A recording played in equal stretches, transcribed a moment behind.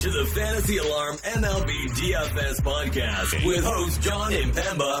To the Fantasy Alarm MLB DFS podcast with hosts John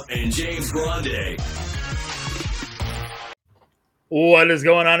Impemba and James Grande. What is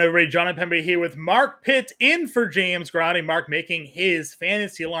going on, everybody? John Impemba here with Mark Pitt in for James Grande. Mark making his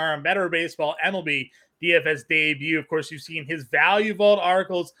Fantasy Alarm Better Baseball MLB DFS debut. Of course, you've seen his Value Vault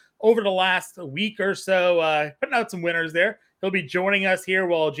articles over the last week or so, putting out some winners there. He'll be joining us here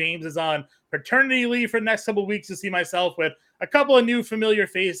while James is on paternity leave for the next couple of weeks to see myself with a couple of new familiar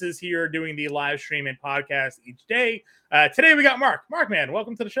faces here doing the live stream and podcast each day. Today we got Mark. Mark, man,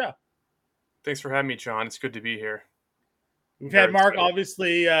 welcome to the show. Thanks for having me, John. It's good to be here. We've had Mark,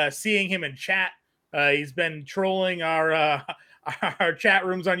 obviously, seeing him in chat. He's been trolling our chat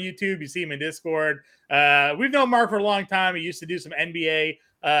rooms on YouTube. You see him in Discord. We've known Mark for a long time. He used to do some NBA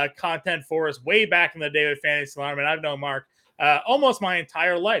content for us way back in the day with Fantasy Alarm, and I've known Mark almost my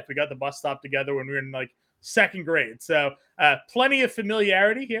entire life. We got the bus stop together when we were in like second grade. So plenty of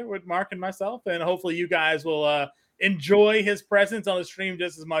familiarity here with Mark and myself, and hopefully you guys will enjoy his presence on the stream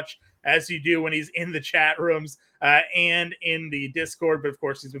just as much as you do when he's in the chat rooms and in the Discord. But of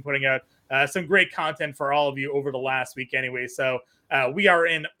course, he's been putting out some great content for all of you over the last week anyway. So we are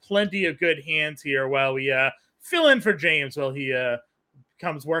in plenty of good hands here while we fill in for James while he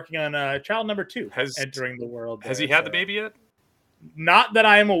comes working on child number 2 entering the world. Has he had the baby yet? Not that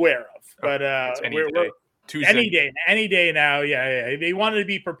I am aware of, but we're Tuesday. Any day now. Yeah. They wanted to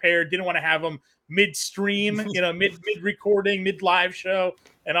be prepared. Didn't want to have him midstream, mid recording, mid live show,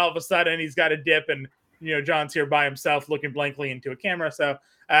 and all of a sudden he's got a dip, and John's here by himself looking blankly into a camera. So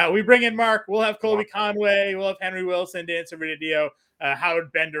we bring in Mark. We'll have Colby Conway. We'll have Henry Wilson, Dan Servidio,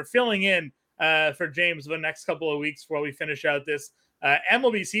 Howard Bender filling in for James for the next couple of weeks while we finish out this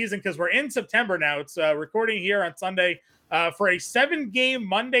MLB season, because we're in September now. It's recording here on Sunday for a 7-game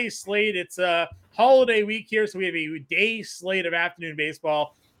Monday slate. It's a holiday week here, so we have a day slate of afternoon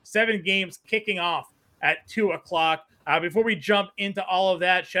baseball. 7 games kicking off at 2 o'clock. Before we jump into all of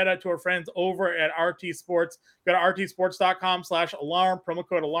that, shout out to our friends over at RT Sports. Go to rtsports.com/alarm, promo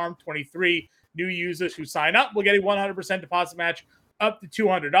code alarm23. New users who sign up will get a 100% deposit match up to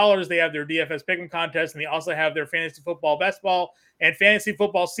 $200. They have their DFS Pick'em contest, and they also have their fantasy football best ball and fantasy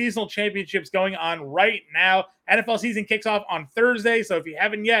football seasonal championships going on right now. NFL season kicks off on Thursday, so if you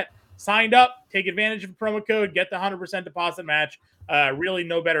haven't yet signed up, take advantage of the promo code, get the 100% deposit match. Really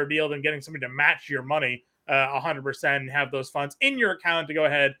no better deal than getting somebody to match your money 100% and have those funds in your account to go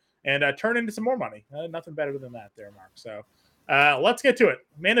ahead and turn into some more money. Nothing better than that there, Mark. So let's get to it.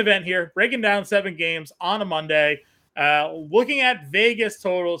 Main event here, breaking down 7 games on a Monday. Looking at Vegas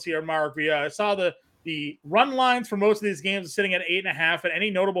totals here, Mark. We saw the run lines for most of these games sitting at 8.5. And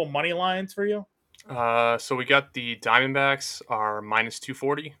any notable money lines for you? So we got the Diamondbacks are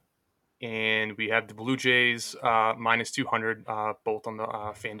 -240. And we have the Blue Jays -200, both on the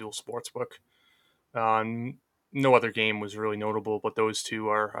FanDuel Sportsbook. No other game was really notable, but those two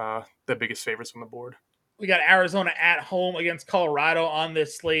are the biggest favorites on the board. We got Arizona at home against Colorado on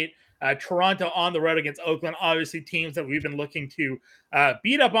this slate. Toronto on the road against Oakland. Obviously, teams that we've been looking to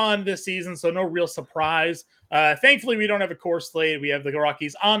beat up on this season, so no real surprise. Thankfully, we don't have a core slate. We have the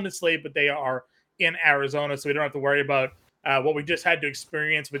Rockies on the slate, but they are in Arizona, so we don't have to worry about what we just had to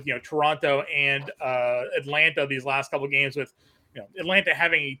experience with Toronto and Atlanta these last couple of games, with Atlanta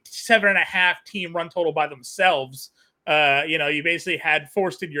having a 7.5 team run total by themselves. You basically had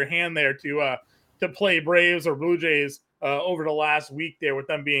forced in your hand there to play Braves or Blue Jays over the last week there, with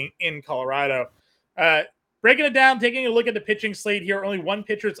them being in Colorado. Breaking it down, taking a look at the pitching slate here, only one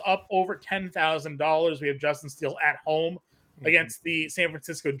pitcher's up over $10,000. We have Justin Steele at home against the San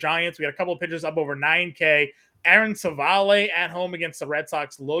Francisco Giants. We got a couple of pitchers up over $9K. Aaron Savale at home against the Red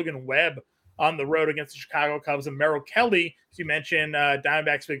Sox. Logan Webb on the road against the Chicago Cubs. And Merrill Kelly, as you mentioned,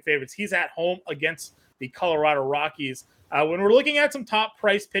 Diamondbacks big favorites. He's at home against the Colorado Rockies. When we're looking at some top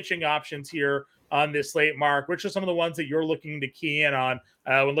price pitching options here on this slate, Mark, which are some of the ones that you're looking to key in on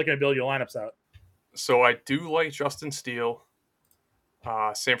when looking to build your lineups out? So I do like Justin Steele.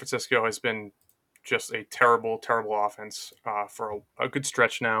 San Francisco has been just a terrible, terrible offense for a good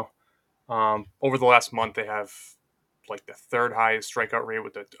stretch now. Over the last month, they have like the 3rd highest strikeout rate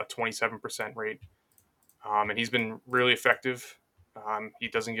with a 27% rate. And he's been really effective. He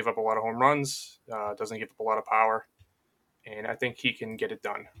doesn't give up a lot of home runs, doesn't give up a lot of power. And I think he can get it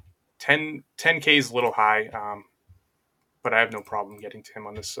done. 10K is a little high, but I have no problem getting to him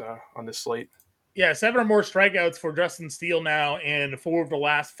on this slate. Yeah, 7 or more strikeouts for Justin Steele now in 4 of the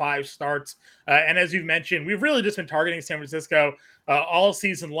last 5 starts. And as you've mentioned, we've really just been targeting San Francisco all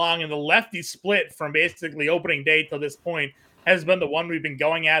season long. And the lefty split from basically opening day till this point has been the one we've been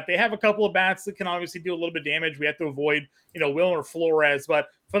going at. They have a couple of bats that can obviously do a little bit of damage. We have to avoid, Wilmer Flores, but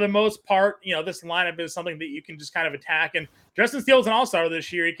for the most part, this lineup is something that you can just kind of attack. And Justin Steele's an all-star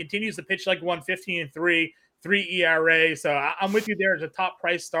this year. He continues to pitch like 115-3, 3 ERA. So I'm with you there as a top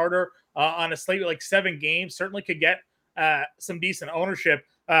price starter on a slate with like 7 games. Certainly could get some decent ownership.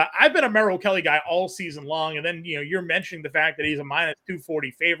 I've been a Merrill Kelly guy all season long, and then you're mentioning the fact that he's a minus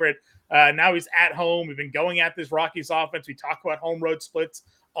 240 favorite. Now he's at home. We've been going at this Rockies offense. We talk about home road splits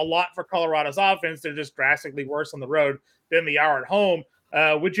a lot for Colorado's offense. They're just drastically worse on the road than they are at home.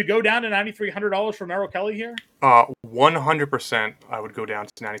 Would you go down to $9,300 for Merrill Kelly here? 100%. I would go down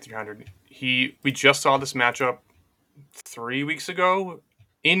to 9,300. We just saw this matchup 3 weeks ago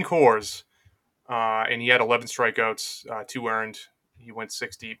in Coors, and he had 11 strikeouts, 2 earned. He went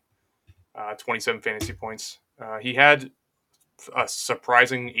 60, 27 fantasy points. He had a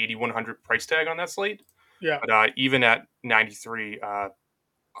surprising 8,100 price tag on that slate. Yeah. But even at 93,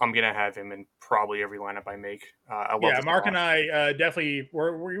 I'm gonna have him in probably every lineup I make. I love Mark and I definitely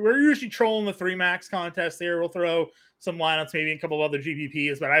we're usually trolling the 3 max contest here. We'll throw some lineups, maybe a couple of other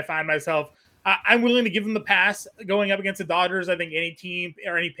GPPs, but I find myself I'm willing to give them the pass going up against the Dodgers. I think any team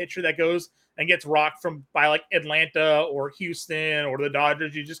or any pitcher that goes and gets rocked by like Atlanta or Houston or the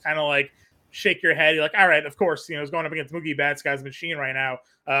Dodgers, you just kind of like shake your head. You're like, all right, of course, it's going up against Mookie Betts, guy's machine right now.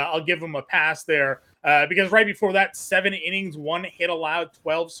 I'll give him a pass there because right before that, 7 innings, 1 hit allowed,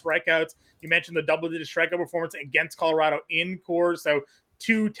 12 strikeouts. You mentioned the double-digit strikeout performance against Colorado in Coors, so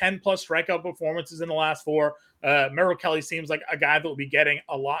 2 10-plus strikeout performances in the last 4. Merrill Kelly seems like a guy that will be getting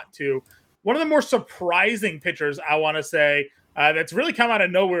a lot too. One of the more surprising pitchers, I want to say, that's really come out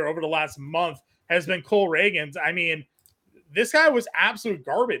of nowhere over the last month has been Cole Reagans. I mean, this guy was absolute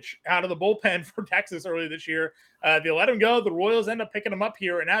garbage out of the bullpen for Texas earlier this year. They let him go. The Royals end up picking him up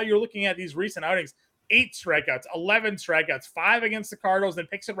here. And now you're looking at these recent outings, 8 strikeouts, 11 strikeouts, 5 against the Cardinals, then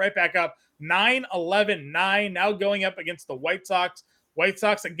picks it right back up. 9, 11, 9, now going up against the White Sox. White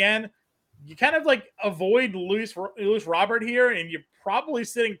Sox, again, you kind of like avoid Luis Robert here, and you're probably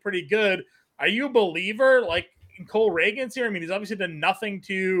sitting pretty good. Are you a believer like in Cole Reagans here? I mean, he's obviously done nothing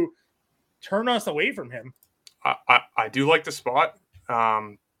to turn us away from him. I do like the spot.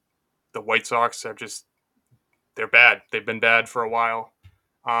 The White Sox are they're bad. They've been bad for a while.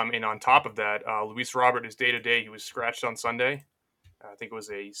 And on top of that, Luis Robert is day-to-day. He was scratched on Sunday. I think it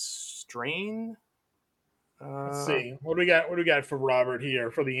was a strain. Let's see. What do we got? What do we got for Robert here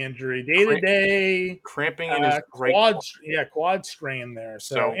for the injury? Day-to-day. Cramping in his right quad strain there.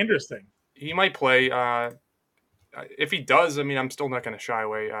 So interesting. He might play. If he does, I mean, I'm still not going to shy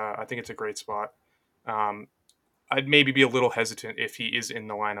away. I think it's a great spot. I'd maybe be a little hesitant if he is in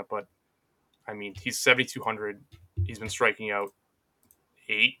the lineup, but I mean, he's 7,200. He's been striking out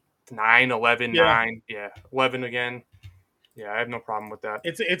 8, 9, 11, 9. Yeah, 11 again. Yeah, I have no problem with that.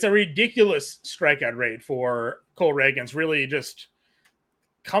 It's a ridiculous strikeout rate for Cole Reagans, really just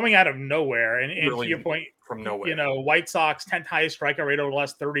coming out of nowhere. And really to your point, from nowhere. White Sox 10th highest strikeout rate over the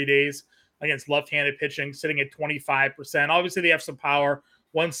last 30 days against left-handed pitching, sitting at 25%. Obviously, they have some power,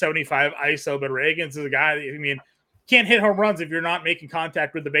 175 ISO, but Reagans is a guy that, I mean, can't hit home runs if you're not making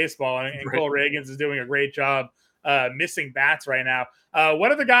contact with the baseball. And right. Cole Reagans is doing a great job missing bats right now.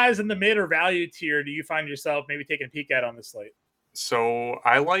 What other guys in the mid or value tier do you find yourself maybe taking a peek at on this slate? So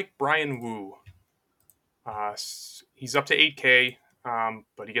I like Brian Wu. He's up to 8K,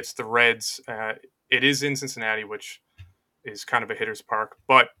 but he gets the Reds. It is in Cincinnati, which is kind of a hitter's park,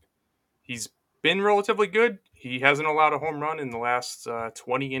 but he's been relatively good. He hasn't allowed a home run in the last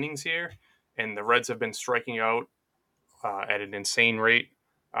 20 innings here, and the Reds have been striking out at an insane rate.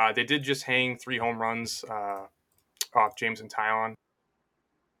 They did just hang 3 home runs off James and Tylon,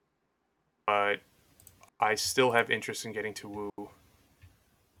 but I still have interest in getting to Wu.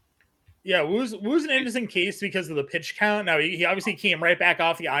 Yeah, Wu's an interesting case because of the pitch count. Now, he obviously came right back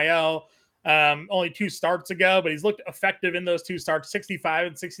off the IL only 2 starts ago, but he's looked effective in those 2 starts, 65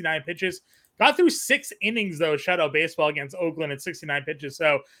 and 69 pitches. Got through 6 innings, though, shutout baseball against Oakland at 69 pitches.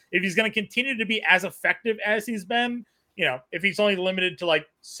 So if he's going to continue to be as effective as he's been, if he's only limited to like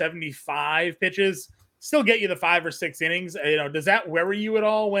 75 pitches, still get you the 5 or 6 innings. Does that worry you at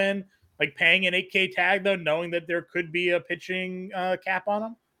all when like paying an 8K tag, though, knowing that there could be a pitching cap on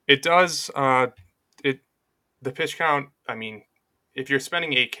him? It does. The pitch count, I mean, if you're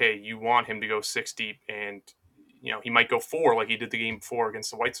spending 8K, you want him to go 6 deep, and he might go 4 like he did the game before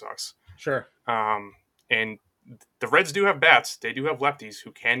against the White Sox. Sure. And the Reds do have bats. They do have lefties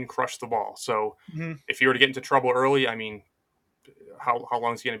who can crush the ball. So if you were to get into trouble early, I mean, how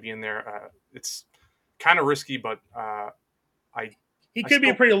long is he going to be in there? It's kind of risky, but I He could be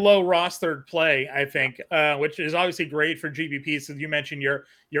a pretty low rostered play, I think, which is obviously great for GPPs. As you mentioned, you're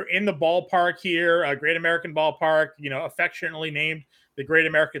in the ballpark here, a Great American Ballpark, affectionately named the Great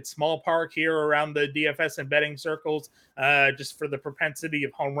American Small Park here around the DFS and betting circles, just for the propensity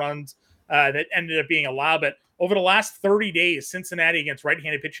of home runs that ended up being allowed. But over the last 30 days, Cincinnati against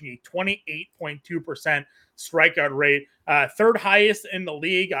right-handed pitching, a 28.2% strikeout rate, third highest in the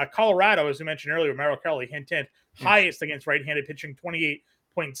league. Colorado, as we mentioned earlier, Merrill Kelly, hint, highest against right-handed pitching,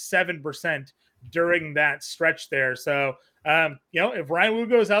 28.7% during that stretch there. So, if Ryan Wu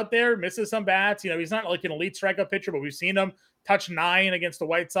goes out there, misses some bats, he's not like an elite strikeout pitcher, but we've seen him touch 9 against the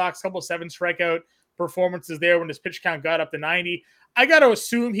White Sox, couple 7 strikeout performances there when his pitch count got up to 90. I got to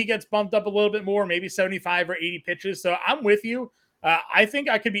assume he gets bumped up a little bit more, maybe 75 or 80 pitches. So I'm with you. I think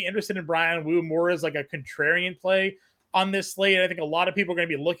I could be interested in Brian Wu more as like a contrarian play on this slate. I think a lot of people are going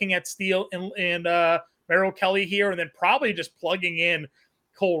to be looking at Steele and Merrill Kelly here, and then probably just plugging in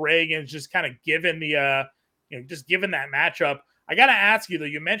Cole Reagan, just kind of given the just given that matchup. I got to ask you though,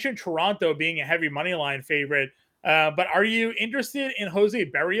 you mentioned Toronto being a heavy money line favorite, but are you interested in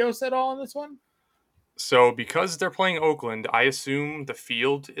Jose Berrios at all in this one? So because they're playing Oakland, I assume the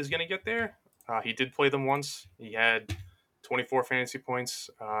field is going to get there. He did play them once. He had 24 fantasy points,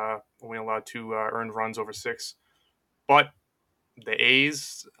 only allowed 2 earned runs over 6. But the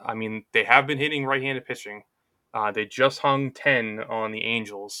A's, I mean, they have been hitting right-handed pitching. They just hung 10 on the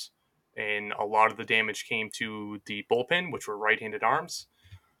Angels, and a lot of the damage came to the bullpen, which were right-handed arms.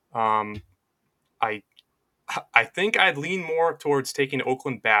 I think I'd lean more towards taking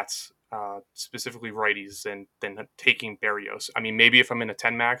Oakland bats, specifically righties, than taking Berrios. I mean, maybe if I'm in a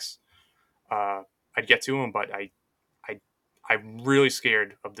 10 max, I'd get to him, but I'm really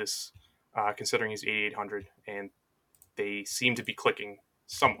scared of this, considering he's 8,800 and they seem to be clicking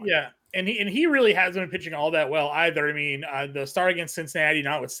somewhat. Yeah, and he really hasn't been pitching all that well either. I mean, the start against Cincinnati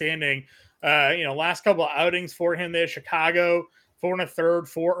notwithstanding, last couple of outings for him there, Chicago, 4 1/3,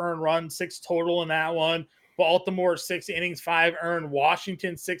 4 earned runs, 6 total in that one. Baltimore, 6 innings, 5 earned.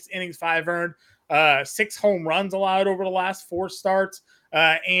 Washington, 6 innings, 5 earned. 6 home runs allowed over the last 4 starts.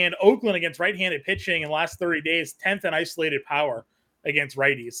 And Oakland against right-handed pitching in the last 30 days, 10th in isolated power against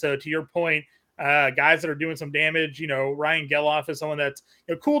righties. So to your point, guys that are doing some damage, Ryan Geloff is someone that's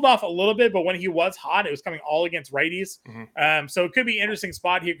cooled off a little bit, but when he was hot, it was coming all against righties. Mm-hmm. So it could be an interesting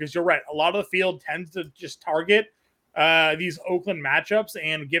spot here because you're right. A lot of the field tends to just target these Oakland matchups,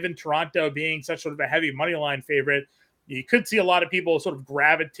 and given Toronto being such sort of a heavy money line favorite, you could see a lot of people sort of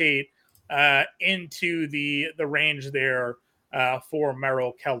gravitate into the range there for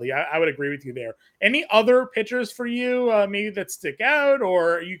Merrill Kelly. I would agree with you there. Any other pitchers for you maybe that stick out,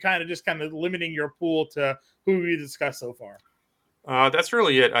 or are you kind of limiting your pool to who we discussed so far? That's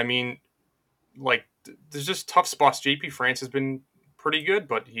really it. I mean, there's just tough spots. JP France has been pretty good,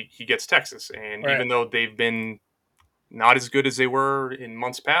 but he gets Texas, and right. Even though they've been not as good as they were in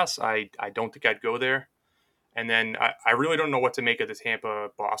months past, I don't think I'd go there. And then I really don't know what to make of the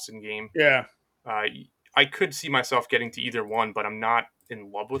Tampa-Boston game. Yeah. I could see myself getting to either one, but I'm not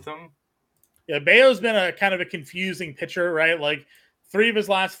in love with them. Yeah, Bayo's been a kind of a confusing pitcher, right? Like 3 of his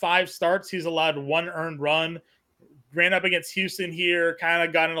last 5 starts, he's allowed 1 earned run. Ran up against Houston here, kind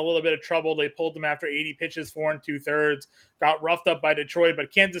of got in a little bit of trouble. They pulled him after 80 pitches, 4 2/3. Got roughed up by Detroit,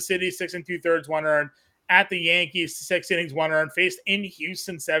 but Kansas City, 6 2/3, 1 earned. At the Yankees, 6 innings, 1 earned. Faced in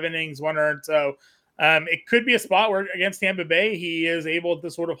Houston, 7 innings, 1 earned. So it could be a spot where against Tampa Bay, he is able to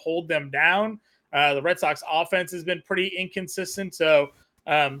sort of hold them down. The Red Sox offense has been pretty inconsistent, so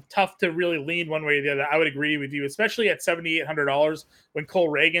tough to really lean one way or the other. I would agree with you, especially at $7,800 when Cole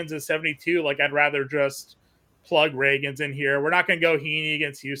Reagan's is 72. Like, I'd rather just plug Reagan's in here. We're not going to go Heaney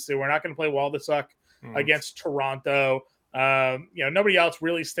against Houston. We're not going to play Waldichuk against Toronto. Nobody else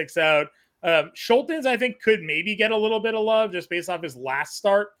really sticks out. Schultz, I think, could maybe get a little bit of love just based off his last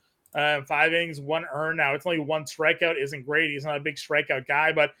start. 5 innings, 1 earned. Now, it's only 1 strikeout. Isn't great. He's not a big strikeout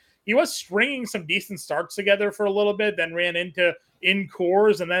guy, but he was stringing some decent starts together for a little bit, then ran into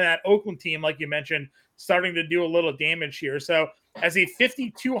Coors, and then that Oakland team, like you mentioned, starting to do a little damage here. So as a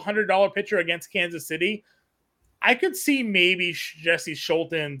 $5,200 pitcher against Kansas City, I could see maybe Jesse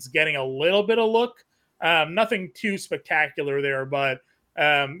Schultz getting a little bit of look. Nothing too spectacular there, but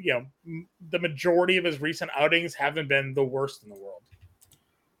the majority of his recent outings haven't been the worst in the world.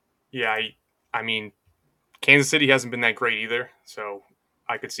 Yeah, I mean, Kansas City hasn't been that great either, so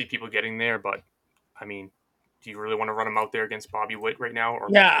I could see people getting there, but I mean, do you really want to run him out there against Bobby Witt right now? Or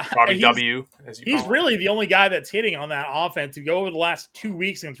Bobby W, as you call him? He's really the only guy that's hitting on that offense. You go over the last 2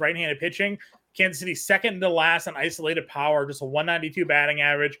 weeks against right-handed pitching, Kansas City second to last in isolated power, just a 192 batting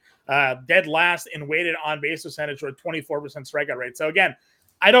average, dead last in weighted on base percentage with a 24% strikeout rate. So again,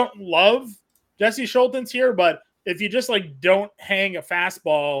 I don't love Jesse Schultz here, but if you just like don't hang a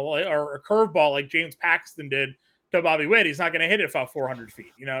fastball or a curveball like James Paxton did to Bobby Witt, he's not going to hit it about 400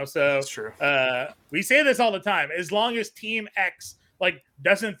 feet, So That's true. We say this all the time. As long as Team X like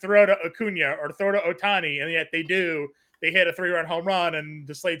doesn't throw to Acuna or throw to Ohtani, and yet they do, they hit a 3-run home run and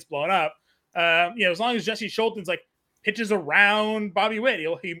the slate's blown up. As long as Jesse Schultz like pitches around Bobby Witt,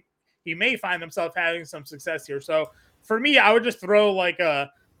 he may find himself having some success here. So for me, I would just throw like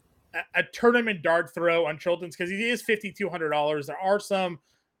a tournament dart throw on Schultz because he is $5,200. There are some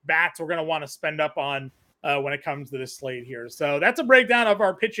bats we're going to want to spend up on when it comes to this slate here. So that's a breakdown of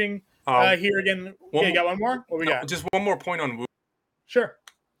our pitching here again. You got one more? What we got? Just one more point on Wu. Sure.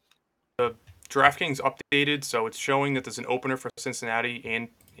 The DraftKings updated, so it's showing that there's an opener for Cincinnati and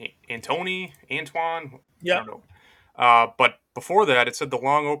Antoine. Yeah. I don't know. But before that, it said the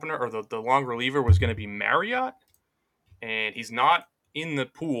long opener or the long reliever was going to be Marriott, and he's not in the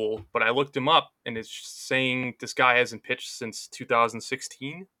pool. But I looked him up, and it's saying this guy hasn't pitched since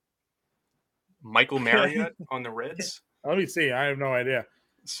 2016. Michael Marriott on the Reds. Let me see. I have no idea.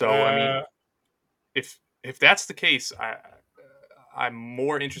 So I mean, if that's the case, I'm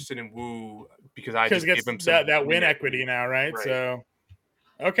more interested in Wu because I just give him some that win equity now, right? So,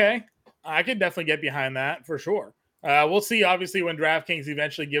 okay, I could definitely get behind that for sure. We'll see. Obviously, when DraftKings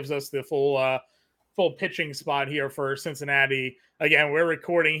eventually gives us the full pitching spot here for Cincinnati. Again, we're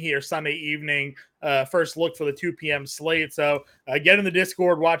recording here Sunday evening. First look for the 2 p.m. slate. So get in the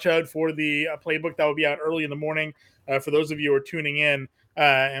Discord. Watch out for the playbook that will be out early in the morning for those of you who are tuning in.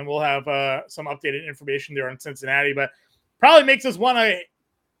 And we'll have some updated information there on Cincinnati. But probably makes us want to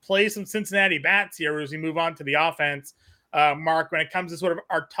play some Cincinnati bats here as we move on to the offense. Mark, when it comes to sort of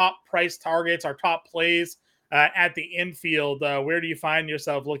our top price targets, our top plays at the infield, where do you find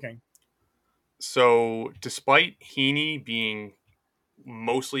yourself looking? So despite Heaney being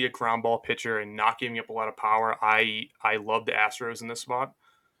mostly a ground ball pitcher and not giving up a lot of power, I love the Astros in this spot.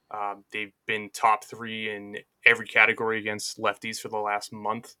 They've been top 3 in every category against lefties for the last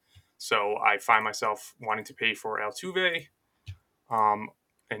month. So I find myself wanting to pay for Altuve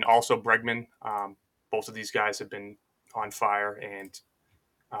and also Bregman. Both of these guys have been on fire, and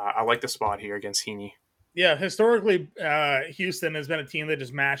I like the spot here against Heaney. Yeah, historically, Houston has been a team that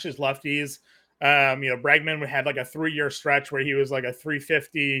just mashes lefties. Bregman had like a 3-year stretch where he was like a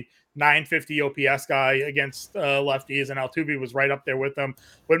 350, 950 OPS guy against lefties, and Altuve was right up there with them.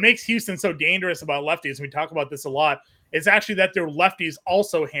 What makes Houston so dangerous about lefties, and we talk about this a lot, is actually that their lefties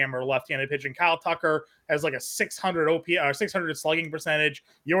also hammer left-handed pitching. Kyle Tucker has like a 600 OPS, 600 slugging percentage.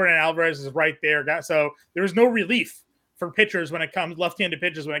 Yordan Alvarez is right there. So there's no relief for pitchers when it comes left-handed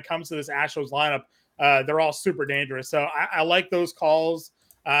pitchers when it comes to this Astros lineup. They're all super dangerous. So I like those calls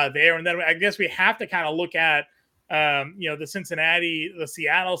there. And then I guess we have to kind of look at, the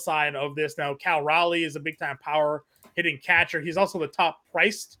Seattle side of this. Now, Cal Raleigh is a big-time power hitting catcher. He's also the top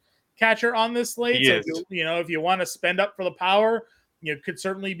priced catcher on this slate. So if you want to spend up for the power, could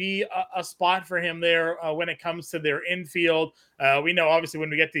certainly be a spot for him there when it comes to their infield. We know, obviously, when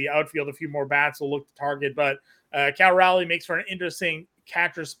we get to the outfield, a few more bats will look to target. But Cal Raleigh makes for an interesting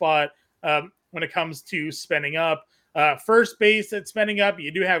catcher spot when it comes to spending up. First base at spending up,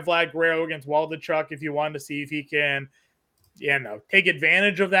 you do have Vlad Guerrero against Waldichuk if you want to see if he can, take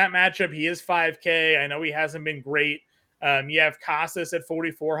advantage of that matchup. He is $5K. I know he hasn't been great. You have Casas at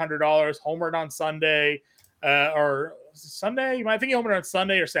 $4,400, homered on Sunday, or Sunday. I think he homered on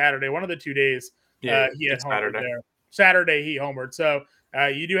Sunday or Saturday, one of the 2 days. He had homered Saturday. there. Saturday he homered. So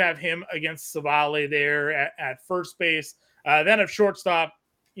you do have him against Savale there at first base. Then at shortstop,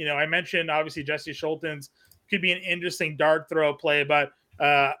 I mentioned obviously Jesse Schultz could be an interesting dart throw play, but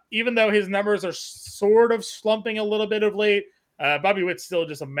even though his numbers are sort of slumping a little bit of late, Bobby Witt's still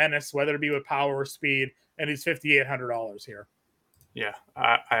just a menace, whether it be with power or speed, and he's $5,800 here. Yeah,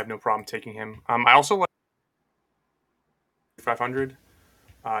 I have no problem taking him. I also like 500.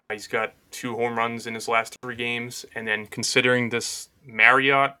 He's got 2 home runs in his last 3 games, and then considering this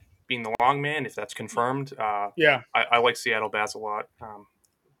Marriott being the long man, if that's confirmed, I like Seattle bats a lot.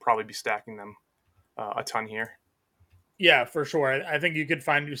 Probably be stacking them a ton here. Yeah, for sure. I think you could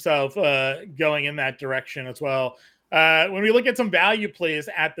find yourself going in that direction as well. When we look at some value plays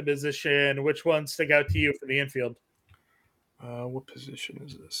at the position, which ones stick out to you for the infield? What position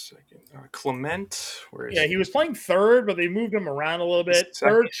is this? Second, Clement. Where is he was playing third, but they moved him around a little bit.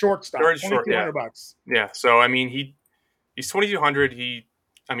 Third shortstop, $2,200. Yeah. So I mean, he's $2,200.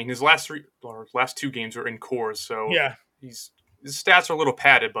 His last 2 games were in cores. So his stats are a little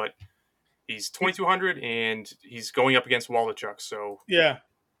padded, but He's 2,200 and he's going up against Waldachuk. So yeah,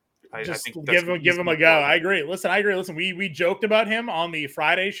 I just think that's give him a go. I agree. Listen, Listen, we joked about him on the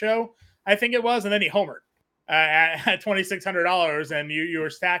Friday show, I think it was, and then he homered at $2,600, and you were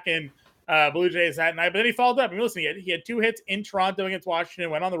stacking Blue Jays that night. But then he followed up. I mean, listen, he had 2 hits in Toronto against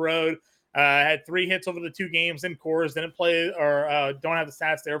Washington, went on the road, had 3 hits over the 2 games in Coors, didn't play or don't have the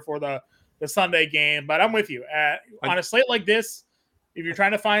stats there for the Sunday game. But I'm with you. On a slate like this, if you're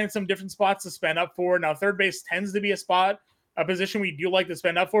trying to find some different spots to spend up for, now third base tends to be a position we do like to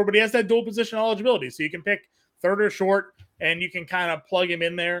spend up for, but he has that dual position eligibility. So you can pick third or short, and you can kind of plug him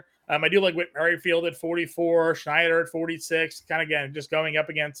in there. I do like Whit Merrifield at 44, Schneider at 46, kind of, again, just going up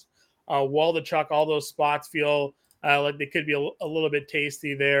against Waldachuk. All those spots feel like they could be a little bit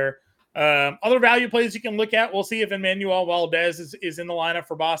tasty there. Other value plays you can look at. We'll see if Emmanuel Valdez is in the lineup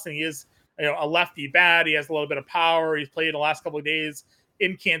for Boston. He is a lefty bat. He has a little bit of power. He's played the last couple of days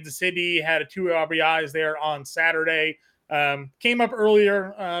in Kansas City, had 2 RBIs there on Saturday. Came up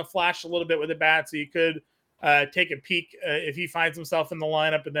earlier, flashed a little bit with the bat, so you could take a peek if he finds himself in the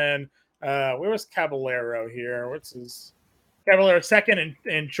lineup. And then where was Caballero here? What's his Caballero second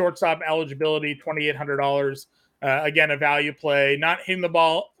in shortstop eligibility, $2,800. Again, a value play. Not hitting the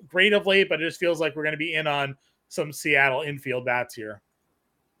ball great of late, but it just feels like we're going to be in on some Seattle infield bats here.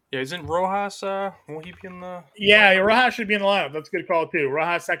 Yeah, isn't Rojas? Will he be in the? Yeah, Rojas should be in the lineup. That's a good call too.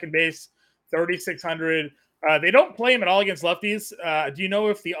 Rojas second base, 3,600. They don't play him at all against lefties. Do you know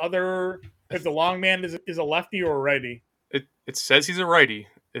if the long man is a lefty or a righty? It says he's a righty.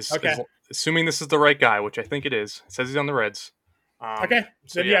 Okay. Assuming this is the right guy, which I think it is. It says he's on the Reds. Okay.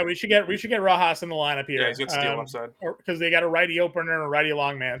 So yeah, we should get Rojas in the lineup here. Yeah, he's got steal upside. Because they got a righty opener and a righty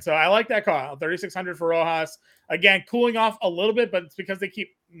long man. So I like that call. 3,600 for Rojas. Again, cooling off a little bit, but it's because they keep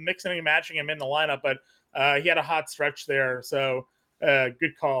mixing and matching him in the lineup. But he had a hot stretch there. So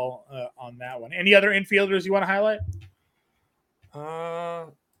good call on that one. Any other infielders you want to highlight?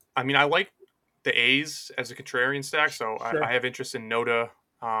 I mean, I like the A's as a contrarian stack. So sure. I have interest in Noda,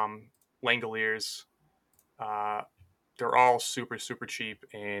 Langoliers. They're all super, super cheap.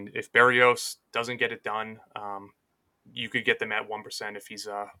 And if Berrios doesn't get it done, you could get them at 1% if he's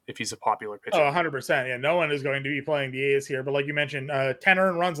a popular pitcher. Oh, 100%. Yeah, no one is going to be playing the A's here. But like you mentioned, 10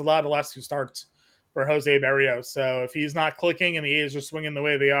 earned runs allowed the last 2 starts for Jose Berrios. So if he's not clicking and the A's are swinging the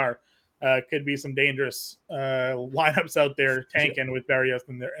way they are, could be some dangerous lineups out there tanking with Berrios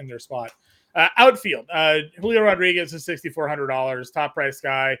in their spot. Outfield, Julio Rodriguez is $6,400, top price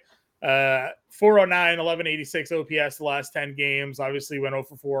guy. 409, 1186 OPS the last 10 games. Obviously went 0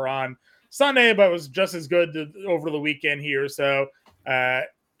 for 4 on Sunday, but was just as good over the weekend here. So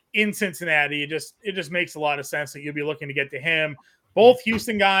in Cincinnati, it just makes a lot of sense that you'll be looking to get to him. Both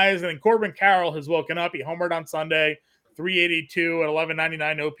Houston guys, and then Corbin Carroll has woken up. He homered on Sunday, 382 at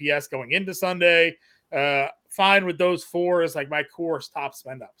 1199 OPS going into Sunday. Fine with those 4 as like my core top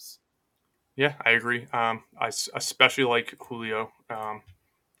spend ups. Yeah, I agree. I especially like Julio.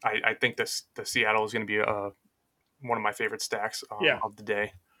 I think the Seattle is going to be one of my favorite stacks of the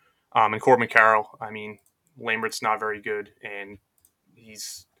day. And Corbin Carroll, I mean, Lambert's not very good, and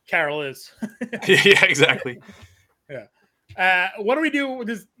Carroll is. Yeah, exactly. Yeah. What do we do with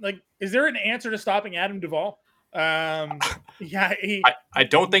this? Like, is there an answer to stopping Adam Duvall? Yeah, I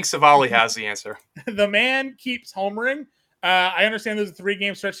don't think Savali has the answer. The man keeps homering. I understand there's a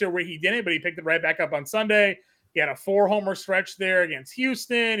 3-game stretch there where he didn't, but he picked it right back up on Sunday. He had a 4-homer stretch there against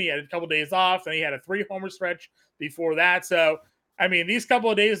Houston. He had a couple days off, and he had a 3-homer stretch before that. So, I mean, these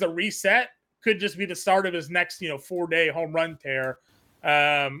couple of days, the reset could just be the start of his next, 4-day home run tear.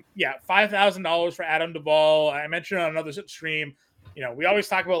 $5,000 for Adam Duvall. I mentioned on another stream, we always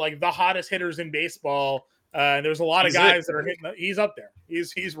talk about like the hottest hitters in baseball. There's a lot of guys that are hitting. He's up there.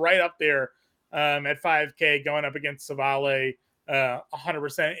 He's right up there at 5K going up against Savale.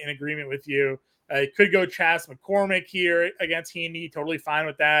 100% in agreement with you. Could go Chas McCormick here against Heaney. Totally fine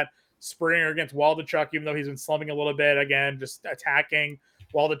with that. Springer against Waldachuk, even though he's been slumping a little bit. Again, just attacking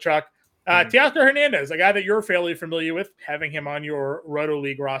Waldachuk. Teoscar Hernandez, a guy that you're fairly familiar with, having him on your Roto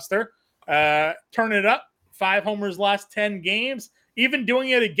League roster. Turn it up. 5 homers last 10 games. Even doing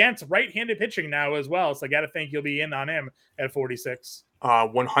it against right-handed pitching now as well. So I got to think you'll be in on him at 46.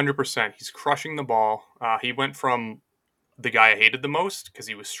 100%. He's crushing the ball. He went from the guy I hated the most because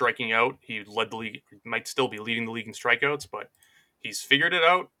he was striking out. He led the league, might still be leading the league in strikeouts, but he's figured it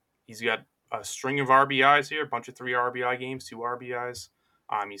out. He's got a string of RBIs here, a bunch of 3 RBI games, 2 RBIs.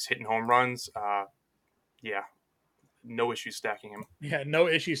 He's hitting home runs. No issue stacking him. Yeah, no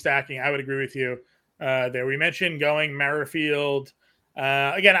issue stacking. I would agree with you there. We mentioned going Merrifield,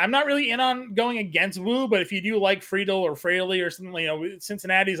 Again, I'm not really in on going against Woo, but if you do like Friedel or Fraley or something,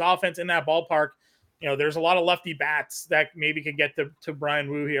 Cincinnati's offense in that ballpark, there's a lot of lefty bats that maybe could get to Brian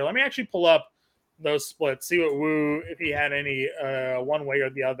Woo here. Let me actually pull up those splits, see what Woo, if he had any one way or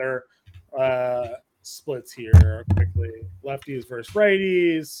the other splits here quickly. Lefties versus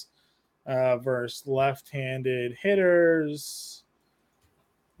righties, versus left-handed hitters.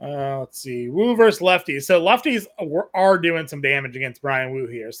 Let's see. Woo versus lefties. So lefties are doing some damage against Brian Woo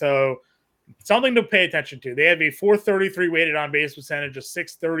here. So something to pay attention to. They have a 433 weighted on base percentage, a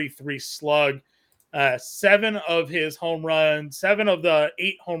 633 slug. 7 of the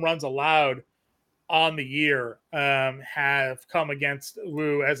 8 home runs allowed on the year have come against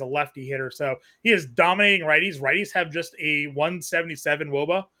Woo as a lefty hitter. So he is dominating righties. Righties have just a 177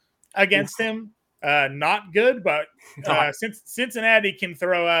 WOBA against him. Not good, but since Cincinnati can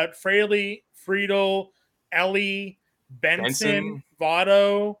throw out Fraley, Friedel, Ellie, Benson,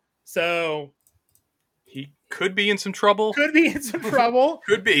 Votto, so he could be in some trouble. Could be.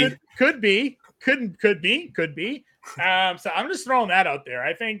 Could be. So I'm just throwing that out there.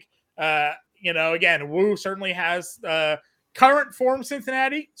 I think, again, Woo certainly has current form.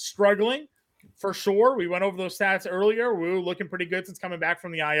 Cincinnati struggling for sure. We went over those stats earlier. Woo looking pretty good since coming back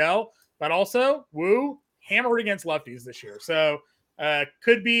from the IL. But also, Woo hammered against lefties this year. So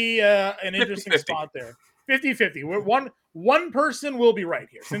could be an interesting 50-50. spot there. 50-50. One person will be right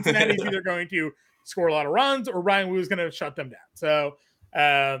here. Cincinnati's either going to score a lot of runs or Ryan Woo is going to shut them down. So,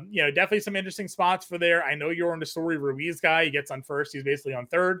 definitely some interesting spots for there. I know you're on the Story Ruiz guy. He gets on first. He's basically on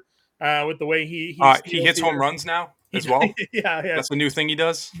third with the way he hits home runs now as well. Yeah. That's a new thing he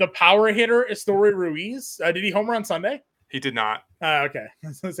does. The power hitter is Story Ruiz. Did he homer on Sunday? He did not. Okay. I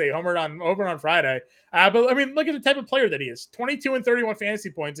was going to say homered on Friday. But I mean, look at the type of player that he is. 22 and 31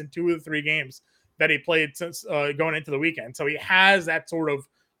 fantasy points in 2 of the 3 games that he played since going into the weekend. So he has that sort of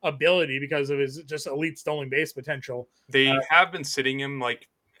ability because of his just elite stolen base potential. They have been sitting him like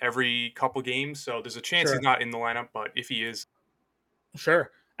every couple games, so there's a chance he's not in the lineup, but if he is.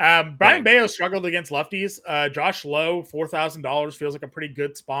 Sure. Brian Bayo struggled against lefties. Josh Lowe, $4,000 feels like a pretty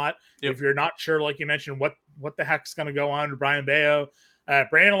good spot. Yep. If you're not sure, like you mentioned, what the heck's going to go on to Brian Bayo.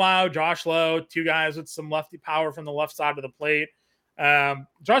 Brandon Lau, Josh Lowe, 2 guys with some lefty power from the left side of the plate.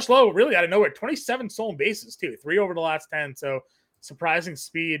 Josh Lowe, really out of nowhere, 27 stolen bases too, 3 over the last 10. So surprising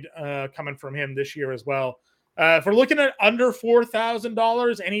speed coming from him this year as well. If we're looking at under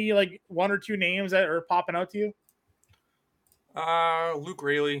 $4,000, any like 1 or 2 names that are popping out to you? Luke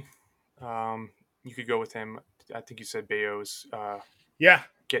Raley. You could go with him. I think you said Bayo's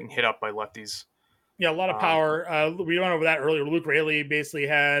getting hit up by lefties. Yeah, a lot of power. We went over that earlier. Luke Raley basically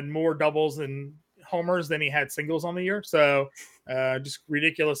had more doubles and homers than he had singles on the year. So just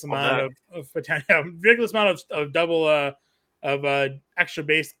ridiculous amount of potential, ridiculous amount of double of extra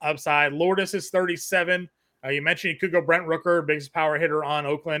base upside. Lourdes is 37. You mentioned you could go Brent Rooker, biggest power hitter on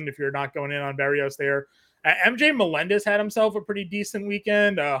Oakland if you're not going in on Berrios there. MJ Melendez had himself a pretty decent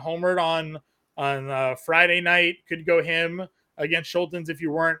weekend. Homered on Friday night. Could go him against Schultens if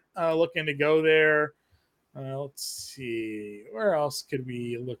you weren't looking to go there. Let's see. Where else could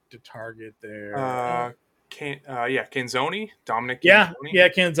we look to target there? Canzoni. Dominic Canzoni. Yeah,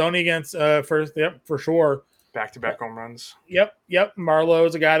 Canzoni against first. Yep, for sure. Back-to-back home runs. Yep. Marlowe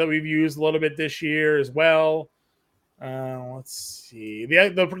is a guy that we've used a little bit this year as well. Let's see.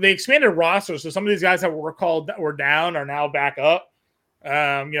 They expanded roster, so some of these guys that were down are now back up.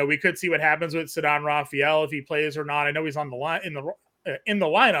 We could see what happens with Ceddanne Raphael if he plays or not. I know he's on the line in the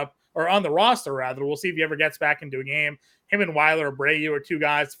lineup or on the roster rather. We'll see if he ever gets back into a game. Him and Weiler Abreu are 2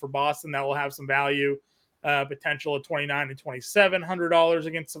 guys for Boston that will have some value. Potential of $2,900 and $2,700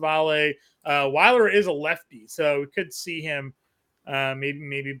 against Savale. Weiler is a lefty, so we could see him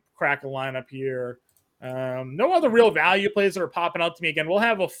maybe crack a lineup here. No other real value plays that are popping out to me. Again, we'll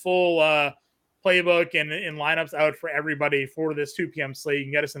have a full playbook and lineups out for everybody for this 2 p.m. slate. You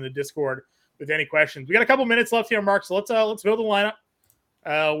can get us in the Discord with any questions. We got a couple minutes left here, Mark, so let's build the lineup.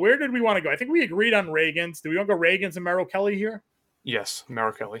 Where did we want to go? I think we agreed on Reagans. Do we want to go Reagans and Merrill Kelly here? Yes,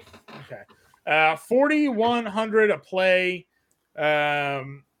 Merrill Kelly. Okay. 4,100 a play.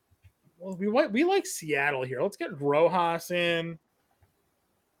 We like Seattle here. Let's get Rojas in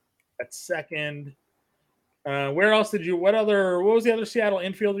at second. Where else what was the other Seattle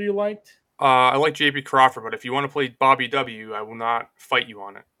infielder you liked? I like JP Crawford, but if you want to play Bobby W, I will not fight you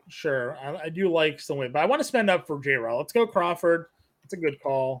on it. Sure. I do like some way, but I want to spend up for J-Rod. Let's go Crawford. That's a good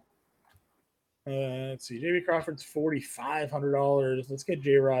call. Let's see. JP Crawford's $4,500. Let's get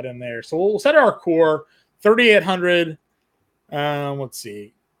J-Rod in there. So we'll set our core 3,800. Let's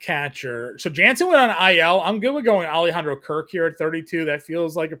see. catcher. So Jansen went on IL. I'm good with going Alejandro Kirk here at 32. That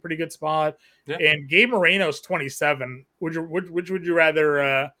feels like a pretty good spot. Yeah. And Gabe Moreno's 27. Which would you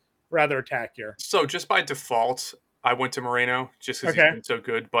rather attack here? So just by default, I went to Moreno just because he's been so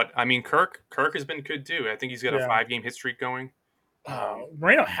good. But I mean, Kirk has been good too. I think he's got a 5-game hit streak going.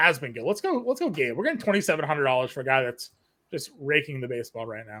 Moreno has been good. Let's go, Gabe. We're getting $2,700 for a guy that's just raking the baseball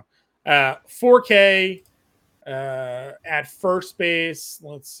right now. 4K at first base.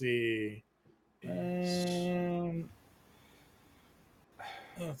 Let's see.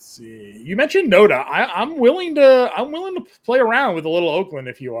 Let's see. You mentioned Noda. I'm willing to play around with a little Oakland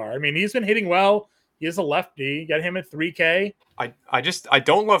if you are. I mean, he's been hitting well. He is a lefty. Get him at 3K. I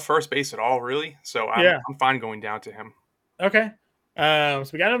don't love first base at all, really. So I'm fine going down to him. Okay. So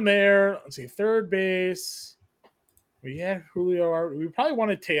we got him there. Let's see. Third base. We had Julio. We probably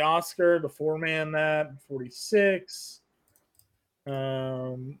wanted Teoscar, the 4-man that 46.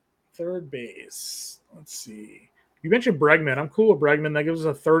 Third base. Let's see. You mentioned Bregman. I'm cool with Bregman. That gives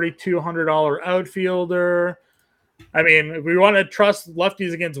us a $3,200 outfielder. I mean, if we want to trust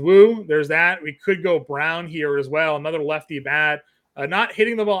lefties against Woo, there's that. We could go Brown here as well. Another lefty bat. Not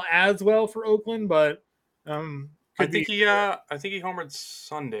hitting the ball as well for Oakland, but I think he homered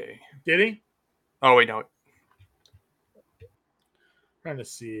Sunday. Did he? Oh wait, no. Trying to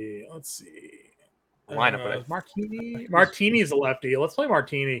see. Let's see. Lineup. Martini's a lefty. Let's play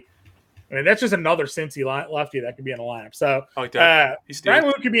Martini. I mean, that's just another Cincy lefty that could be in the lineup. So Brian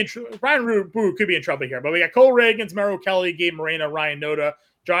Woo could be in trouble here. But we got Cole Reagans, Merrill Kelly, Gabe Moreno, Ryan Noda,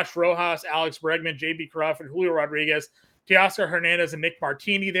 Josh Rojas, Alex Bregman, JB Crawford, Julio Rodriguez, Teoscar Hernandez, and Nick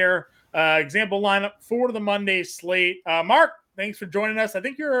Martini there. Example lineup for the Monday slate. Mark, thanks for joining us. I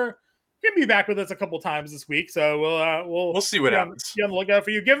think you're going to be back with us a couple times this week. So we'll see what happens. Be on the lookout for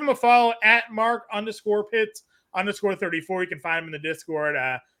you. Give him a follow at Mark_Pitts_34. You can find him in the Discord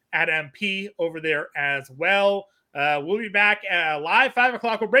at MP over there as well. We'll be back live 5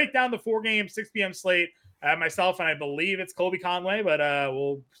 o'clock. We'll break down the 4-game 6 p.m. slate. Myself and I believe it's Colby Conway, but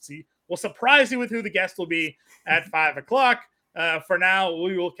we'll see. We'll surprise you with who the guest will be at 5 o'clock. For now,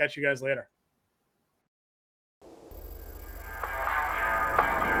 we will catch you guys later.